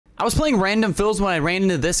I was playing random fills when I ran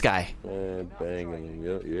into this guy. Man, banging.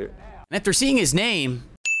 Yep, yep. And after seeing his name,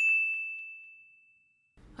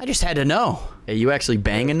 I just had to know. Hey, you actually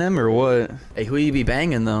banging them or what? Hey, who you be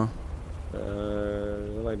banging though? I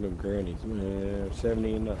like them grannies, man.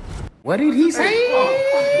 70 and up. What did he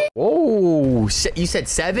say? Oh, you said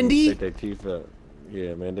 70? Take their teeth out.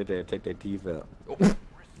 Yeah, man, they take their teeth out.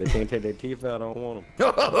 They can't take their teeth out, I don't want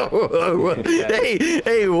them.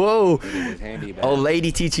 hey, whoa. Handy Old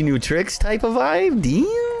lady teaching you tricks type of vibe?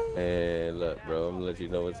 Damn. And look, bro, I'm gonna let you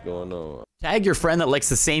know what's going on. Tag your friend that likes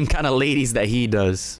the same kind of ladies that he does.